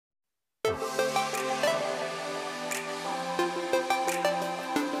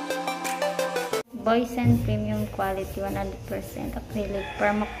Boysen Premium Quality 100% Acrylic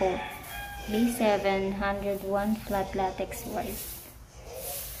Permacoat B7 101 Flat Latex White.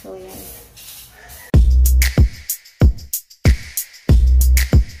 So yan.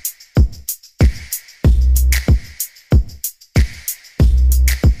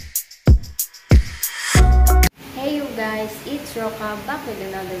 Hey you guys, it's Roka back with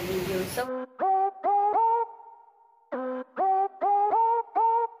another video. So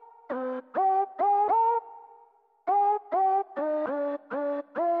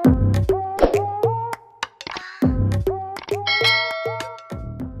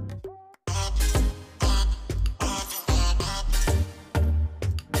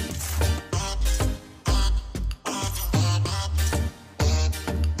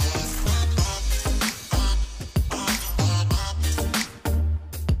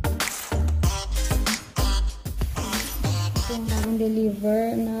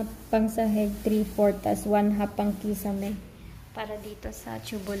deliver na pang sahig 3/4 tas 1/2 pang kisame para dito sa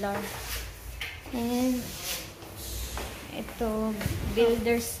tubular. And ito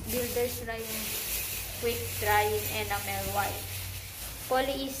builders na yung quick drying enamel white,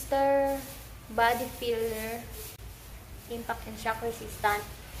 polyester body filler, impact and shock resistant.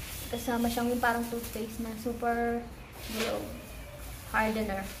 Kasama siyang yung parang toothpaste na super glow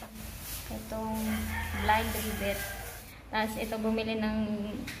hardener. Itong blind rivet. Tapos ito, bumili ng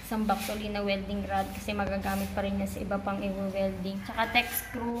isang baktoli na welding rod kasi magagamit pa rin niya sa iba pang i-welding. Tsaka tech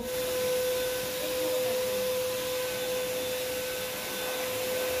screw.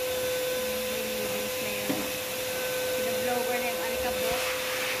 Pinablower na yung alikabok.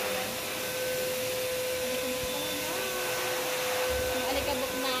 Yung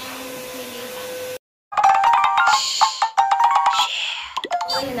alikabok ng minita.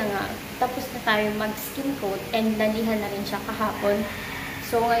 Ayun na nga. Tapos na tayo mag-skin coat and nalihan na rin siya kahapon.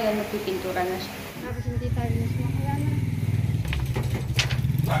 So, ngayon magpipintura na siya. Tapos hindi tayo masmakaya na.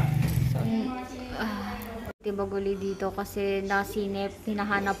 So, diba guli dito kasi nasinip.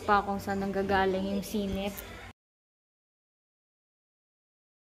 Hinahanap pa kung saan nanggagaling yung sinip.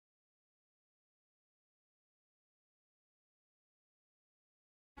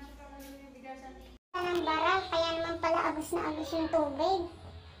 Ng baral, kaya naman pala agos na agos yung tubig.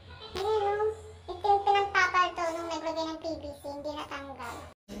 Ayan o, ito yung pinagtakal to nung naglagay ng PVC, hindi natanggal.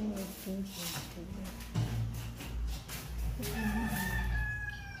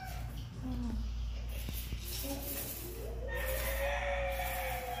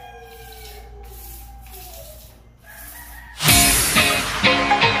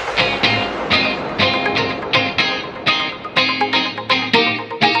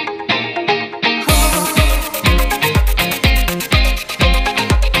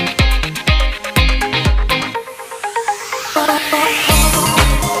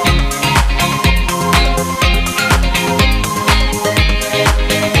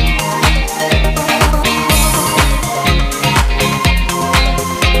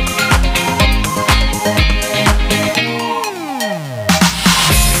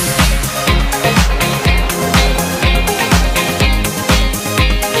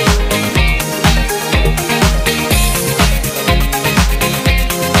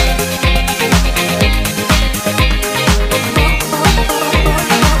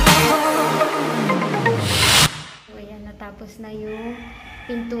 Tapos na yung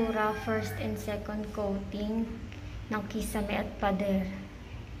pintura, first and second coating ng kisame at pader.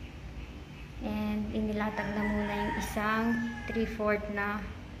 And inilatag na muna yung isang 3/4 na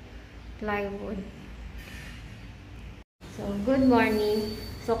plywood. So, good morning.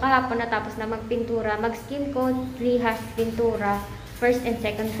 So, kahapon natapos na magpintura, mag-skin coat, rehas pintura, first and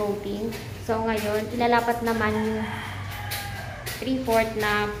second coating. So, ngayon, ilalapat naman yung 3/4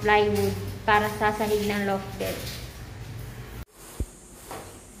 na plywood para sa sahig ng loft bed.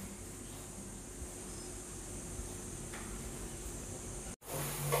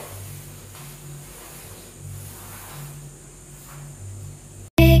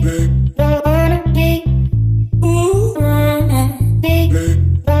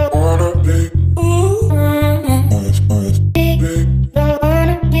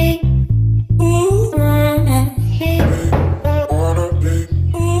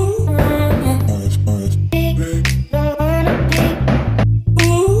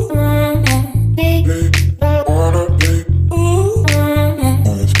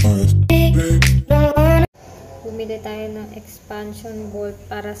 Expansion bolt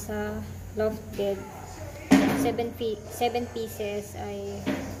para sa loft bed. 7 pieces ay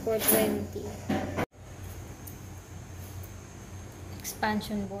 420.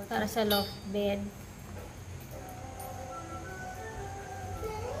 expansion board para sa loft bed.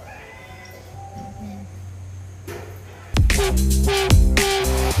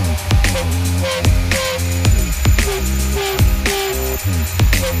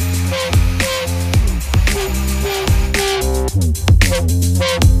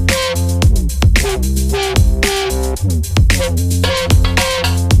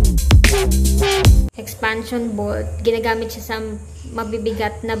 Expansion board, ginagamit siya sa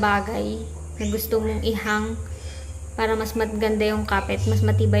mabibigat na bagay na gusto mong ihang para mas maganda yung kapit, mas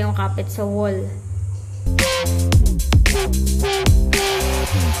matibay yung kapit sa wall.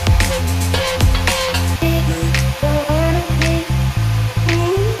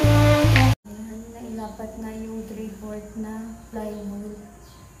 Nailapat na yung 3/4 na plywood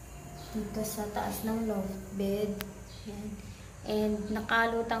dito sa taas ng loft bed. Yan. And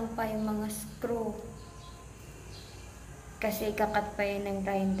nakalutang pa yung mga screw. Kasi kakat pa yun ng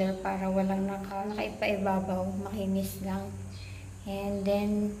grinder para walang nakaipa-ibabaw. Makinis lang. And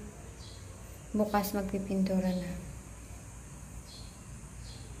then, bukas magpipintura na.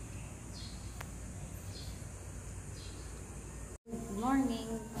 Good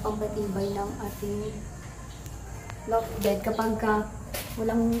morning. Pagpatibay ng ating loft bed kapag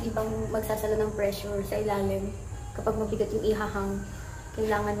walang ibang magsasala ng pressure sa ilalim. Kapag mabigat yung ihahang,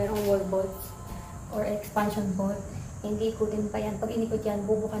 kailangan merong wall bolts or expansion bolt. Hindi ikutin pa yan. Pag inikot yan,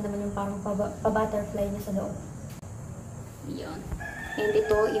 bubuka naman yung parang pa-butterfly niya sa loob. Yun. And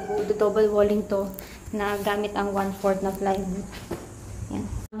ito, double walling to na gamit ang 1/4 na plywood. Yan.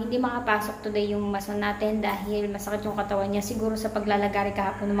 Hindi makapasok today yung mason natin dahil masakit yung katawan niya. Siguro sa paglalagari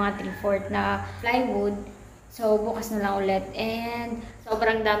kahapon ng mga 3/4 na plywood. So, bukas na lang ulit. And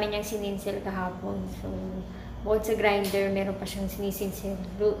sobrang dami niyang sininsil kahapon. So, bukod sa grinder, meron pa siyang sinisinsil.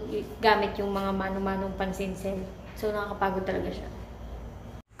 Gamit yung mga mano-manong pansinsil. So, nakakapagod talaga siya.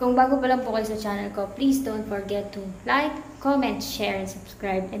 Kung bago pa lang po kayo sa channel ko, please don't forget to like, comment, share, and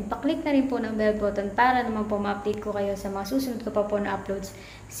subscribe. And paklik na rin po ng bell button para naman po ma-update ko kayo sa mga susunod ko pa po na uploads.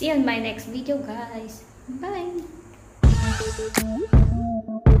 See you on my next video, guys. Bye!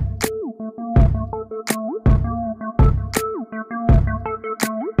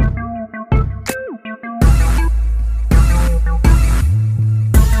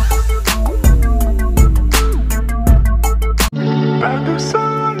 Pas de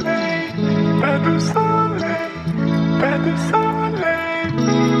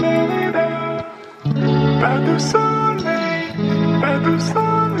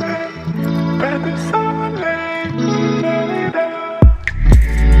soleil,